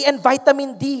vitamin C and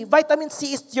vitamin D. Vitamin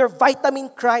C is your vitamin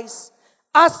Christ.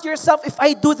 Ask yourself, if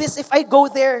I do this, if I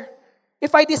go there,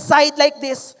 if I decide like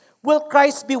this, will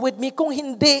Christ be with me? Kung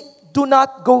hindi, do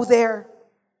not go there.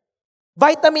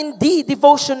 Vitamin D,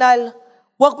 devotional.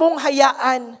 Huwag mong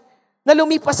hayaan na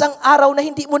lumipas ang araw na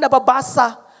hindi mo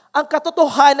nababasa ang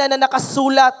katotohanan na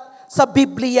nakasulat sa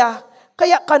Biblia.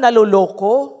 Kaya ka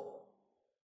naloloko.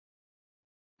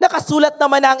 Nakasulat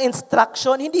naman na ang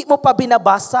instruction, hindi mo pa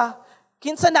binabasa.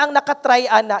 Kinsa na ang nakatry,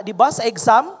 ana, di ba, sa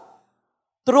exam?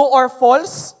 True or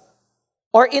false?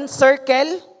 Or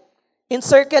encircle?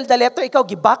 Encircle the letter, ikaw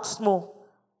gibox mo.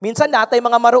 Minsan natay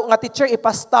mga maro nga teacher,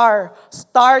 ipa-star.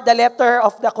 Star the letter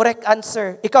of the correct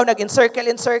answer. Ikaw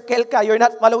nag-encircle ka, you're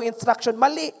not following instruction.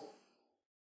 Mali.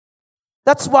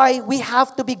 That's why we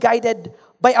have to be guided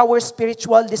by our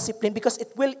spiritual discipline because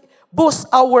it will boost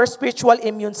our spiritual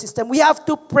immune system. We have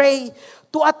to pray,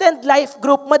 to attend life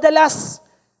group. Madalas,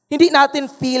 hindi natin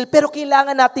feel, pero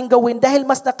kailangan natin gawin dahil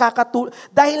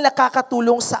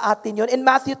nakakatulong sa atin yon. In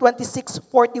Matthew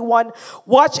 26:41,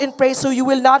 watch and pray so you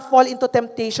will not fall into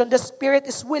temptation. The spirit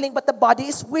is willing, but the body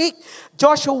is weak.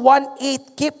 Joshua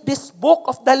 1:8, keep this book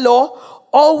of the law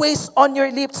always on your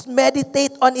lips.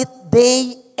 Meditate on it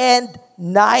day and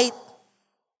night.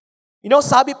 You know,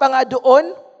 sabi pa nga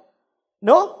doon,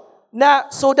 no?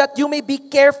 Na so that you may be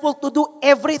careful to do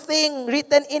everything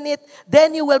written in it,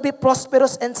 then you will be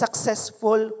prosperous and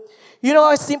successful. You know,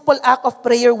 a simple act of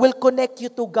prayer will connect you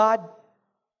to God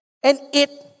and it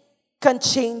can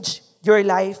change your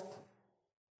life.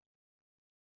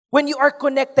 When you are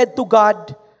connected to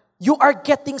God, you are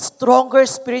getting stronger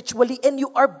spiritually and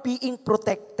you are being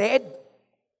protected.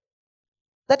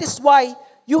 That is why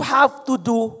you have to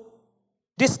do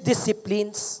these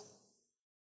disciplines.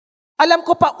 Alam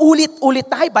ko pa ulit-ulit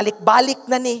na, balik-balik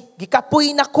na ni.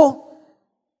 Gikapoy na ko.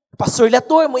 Pastor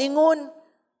Latour, moingon.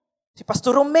 Si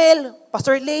Pastor Romel,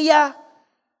 Pastor Leia,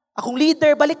 akong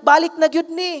leader, balik-balik na gyud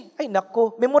ni. Ay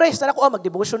nako, memorize na ako,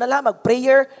 mag-devotion na lang,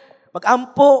 mag-prayer,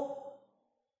 mag-ampo.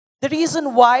 The reason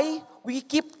why we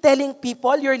keep telling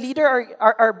people, your leader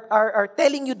are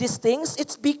telling you these things,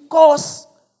 it's because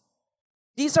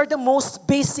these are the most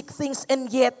basic things and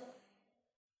yet,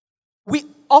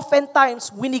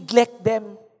 oftentimes, we neglect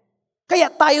them.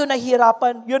 Kaya tayo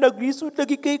nahihirapan. Yan, nag-resort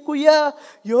lagi kay kuya.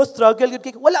 Yo, struggle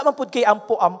kay wala man pud kay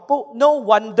ampo-ampo. No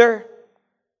wonder.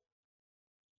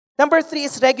 Number 3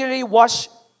 is regularly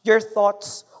wash your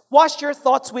thoughts. Wash your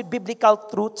thoughts with biblical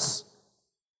truths.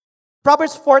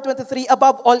 Proverbs 4:23,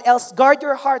 above all else, guard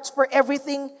your hearts for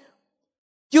everything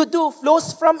you do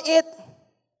flows from it.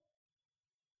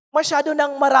 Masyado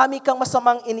nang marami kang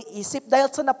masamang iniisip dahil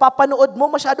sa napapanood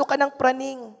mo, masyado ka ng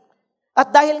praning.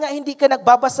 At dahil nga hindi ka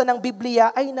nagbabasa ng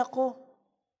Biblia, ay nako,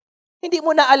 hindi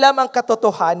mo na alam ang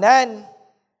katotohanan.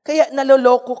 Kaya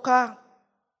naloloko ka.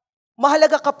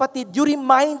 Mahalaga kapatid, you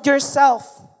remind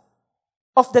yourself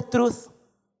of the truth.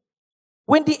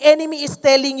 When the enemy is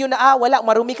telling you na, wala,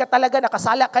 marumi ka talaga,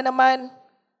 nakasala ka naman,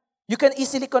 you can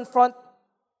easily confront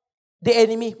the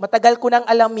enemy. Matagal ko nang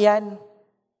alam yan.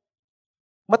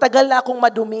 Matagal na akong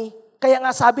madumi. Kaya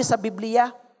nga sabi sa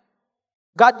Biblia,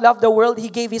 God loved the world,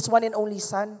 He gave His one and only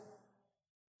Son.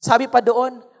 Sabi pa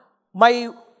doon,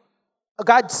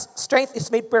 God's strength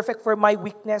is made perfect for my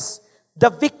weakness.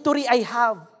 The victory I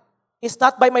have is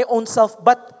not by my own self,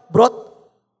 but brought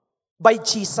by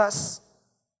Jesus.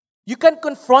 You can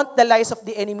confront the lies of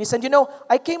the enemies. And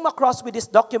I came across with this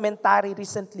documentary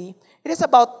recently. It is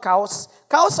about cows.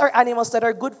 Cows are animals that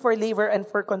are good for liver and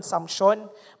for consumption,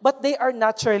 but they are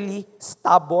naturally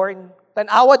stubborn.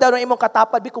 Tanawa daw ng imong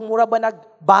katapad, kung mura ba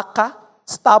nagbaka?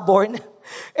 Stubborn.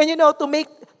 And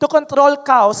to control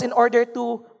cows in order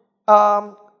to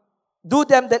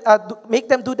make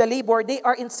them do the labor, they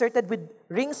are inserted with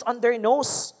rings on their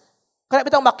nose. Kaya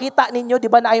bitang makita ninyo, di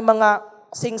ba na ay mga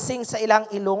sing-sing sa ilang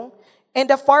ilong? And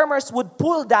the farmers would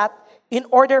pull that in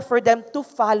order for them to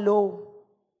follow.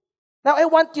 Now, I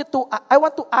want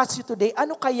to ask you today,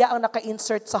 ano kaya ang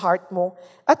naka-insert sa heart mo?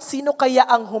 At sino kaya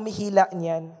ang humihila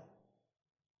niyan?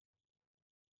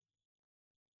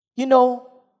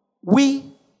 We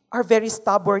are very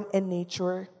stubborn in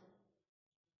nature.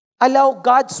 Allow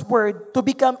God's word to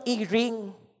become a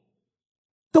ring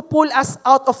to pull us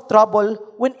out of trouble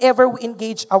whenever we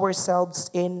engage ourselves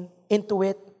into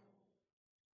it.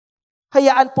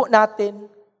 Hayaan po natin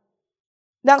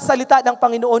na ang salita ng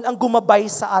Panginoon ang gumabay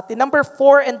sa atin. Number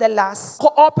 4 and the last,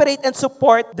 cooperate and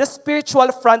support the spiritual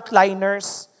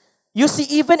frontliners. You see,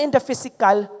 even in the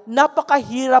physical,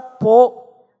 napakahirap po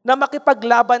na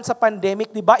makipaglaban sa pandemic,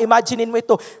 di ba? Imaginein mo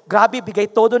ito, grabe, bigay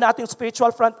todo na ating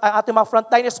ating mga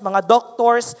frontliners, mga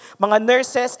doctors, mga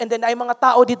nurses, and then ay mga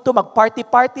tao dito,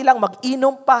 mag-party-party lang,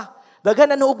 mag-inom pa. Daga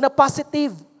nanuog na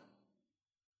positive.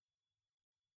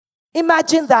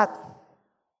 Imagine that.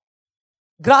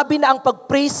 Grabe na ang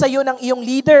pag-praise sa'yo ng iyong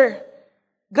leader.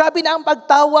 Grabe na ang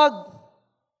pagtawag.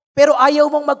 Pero ayaw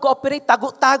mong mag-cooperate,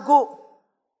 tago-tago.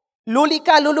 Luli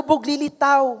ka, lulubog,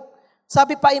 lilitaw.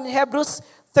 Sabi pa in Hebrews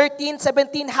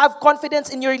 13:17, have confidence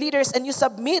in your leaders and you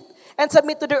submit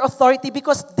to their authority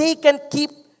because they can keep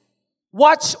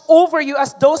watch over you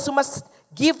as those who must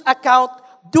give account.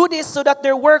 Do this so that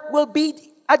their work will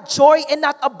be a joy and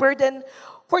not a burden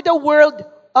for the world,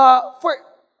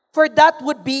 for that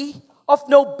would be of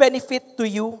no benefit to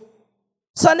you.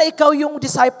 Sana ikaw yung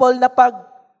disciple na pag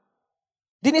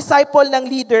dinisciple ng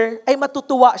leader ay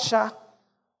matutuwa siya.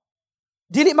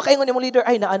 Dili makaingon ni mong leader,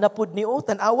 ay naanapod ni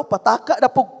tanawa, pataka na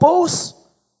post.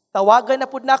 Tawagan na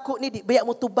pud nako ni, di baya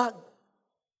mo tubag.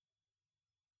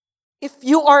 If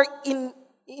you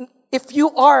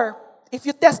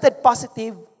tested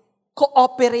positive,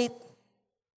 cooperate.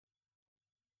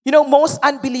 Most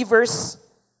unbelievers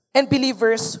and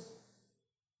believers,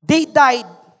 they died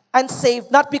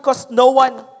unsaved, not because no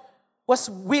one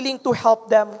was willing to help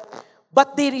them,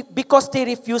 but because they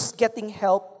refused getting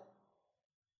help.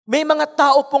 May mga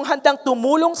tao pong handang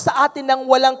tumulong sa atin ng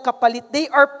walang kapalit. They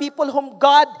are people whom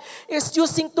God is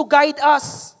using to guide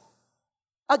us.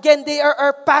 Again, they are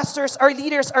our pastors, our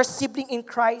leaders, our sibling in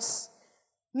Christ.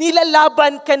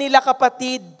 Nilalaban ka nila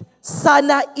kapatid.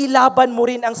 Sana ilaban mo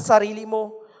rin ang sarili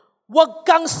mo. Huwag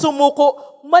kang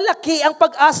sumuko. Malaki ang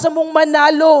pag-asa mong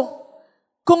manalo.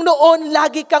 Kung noon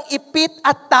lagi kang ipit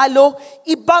at talo,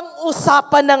 ibang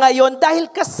usapan na ngayon dahil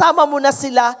kasama mo na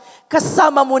sila,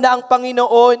 kasama mo na ang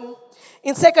Panginoon.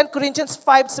 In 2 Corinthians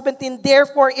 5:17,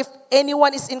 therefore, if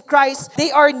anyone is in Christ, they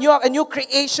are a new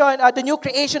creation. The new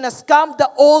creation has come, the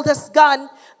old has gone,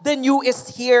 the new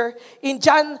is here. In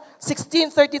John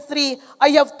 16:33,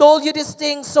 I have told you these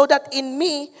things so that in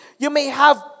me you may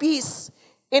have peace.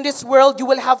 In this world you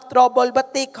will have trouble, but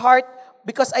take heart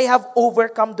because I have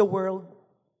overcome the world.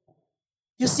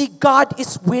 You see, God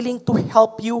is willing to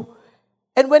help you.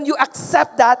 And when you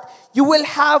accept that, you will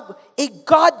have a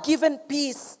God-given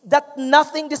peace that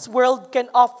nothing this world can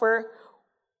offer.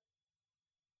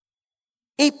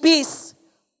 A peace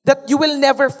that you will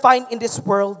never find in this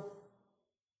world.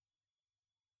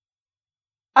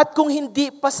 At kung hindi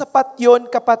pa sapat yon,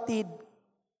 kapatid,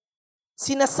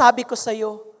 sinasabi ko sa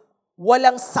iyo,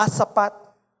 walang sasapat.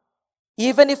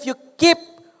 Even if you keep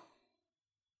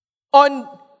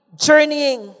on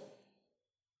journeying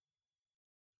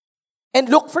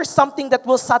and look for something that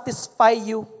will satisfy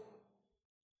you,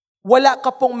 wala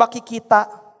ka pong makikita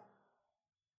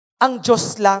ang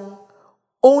Diyos lang.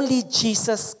 Only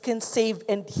Jesus can save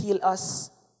and heal us.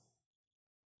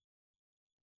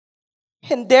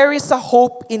 And there is a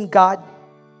hope in God.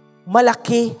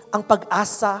 Malaki ang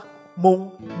pag-asa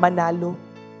mong manalo.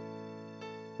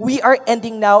 We are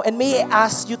ending now, and may I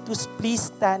ask you to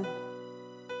please stand.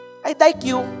 I'd like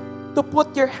you to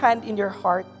put your hand in your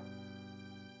heart.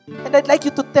 And I'd like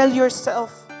you to tell yourself,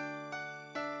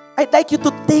 I'd like you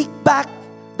to take back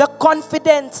the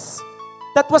confidence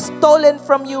that was stolen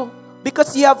from you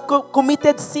because you have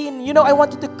committed sin. I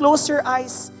want you to close your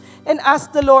eyes and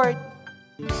ask the Lord,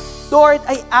 Lord,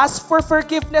 I ask for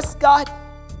forgiveness, God.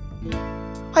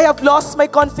 I have lost my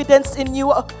confidence in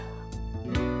you.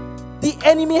 The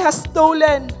enemy has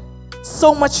stolen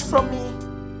so much from me.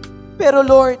 Pero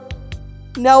Lord,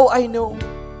 now I know,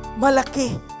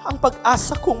 malaki ang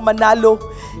pag-asa kong manalo.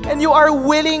 And you are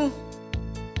willing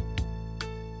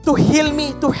to heal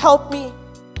me, to help me.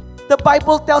 The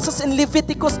Bible tells us in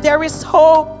Leviticus, there is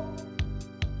hope.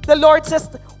 The Lord says,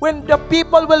 when the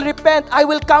people will repent, I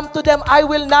will come to them. I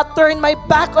will not turn my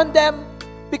back on them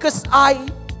because I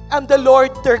am the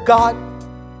Lord their God.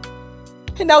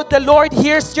 And now the Lord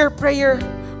hears your prayer.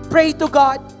 Pray to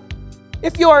God.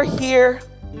 If you are here,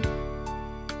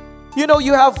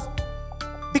 you have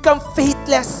become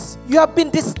faithless. You have been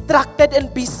distracted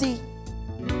and busy.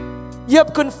 You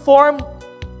have conformed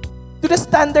to the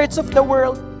standards of the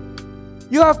world.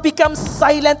 You have become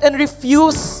silent and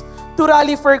refused to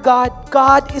rally for God.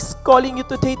 God is calling you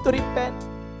today to repent.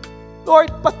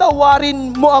 Lord,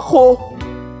 patawarin mo ako.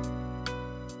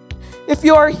 If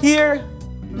you are here,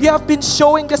 you have been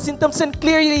showing the symptoms and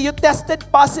clearly you tested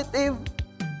positive.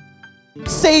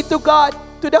 Say to God,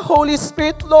 to the Holy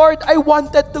Spirit, Lord, I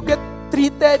wanted to get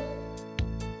treated.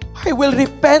 I will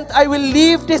repent. I will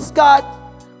leave this, God.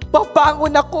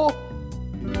 Babangon ako.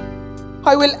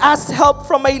 I will ask help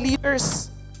from my leaders.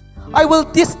 I will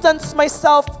distance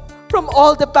myself from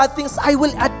all the bad things. I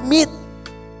will admit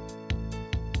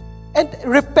and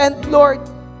repent, Lord.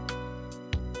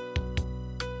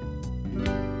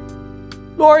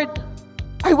 Lord,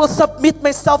 I will submit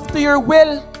myself to your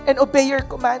will and obey your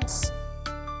commands.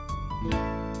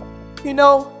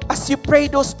 As you pray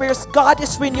those prayers, God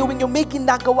is renewing you. May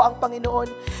ginagawa ang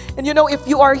Panginoon. And if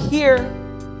you are here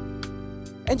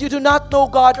and you do not know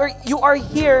God, or you are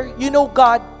here, you know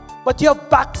God, but you have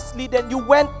backslidden, you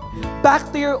went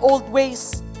back to your old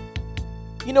ways.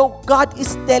 God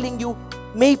is telling you,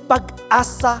 may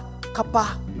pag-asa ka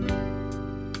pa.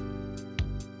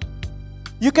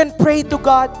 You can pray to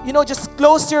God. Just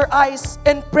close your eyes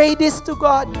and pray this to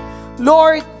God.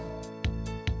 Lord,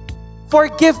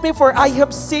 forgive me for I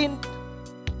have sinned.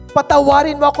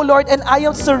 Patawarin mo ako, Lord, and I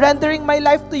am surrendering my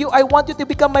life to you. I want you to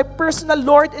become my personal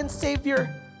Lord and Savior.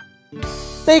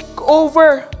 Take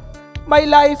over my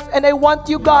life, and I want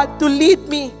you, God, to lead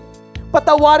me.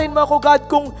 Patawarin mo ako, God,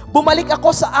 kung bumalik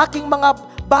ako sa aking mga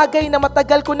bagay na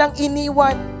matagal ko nang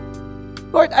iniwan.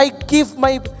 Lord, I give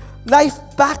my life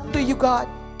back to you, God.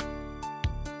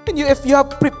 And if you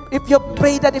have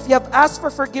prayed that, if you have asked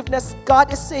for forgiveness,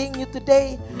 God is saying you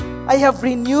today, I have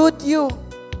renewed you,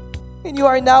 and you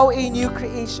are now a new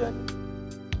creation.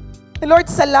 And Lord,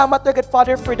 salamat, Lord God,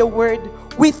 Father, for the word.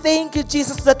 We thank you,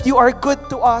 Jesus, that you are good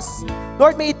to us.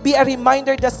 Lord, may it be a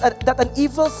reminder that an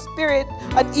evil spirit,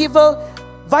 an evil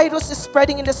virus is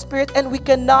spreading in the spirit, and we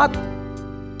cannot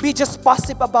be just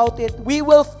passive about it. We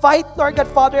will fight, Lord God,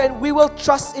 Father, and we will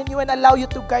trust in you and allow you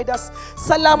to guide us.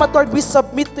 Salamat, Lord, we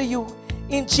submit to you.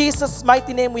 In Jesus'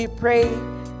 mighty name we pray.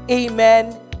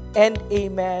 Amen and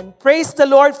amen. Praise the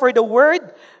Lord for the word.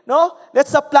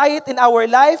 Let's apply it in our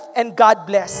life, and God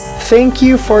bless. Thank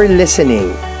you for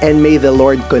listening, and may the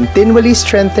Lord continually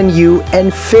strengthen you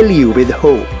and fill you with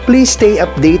hope. Please stay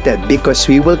updated because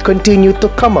we will continue to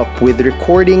come up with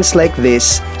recordings like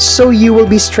this so you will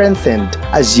be strengthened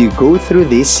as you go through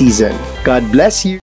this season. God bless you.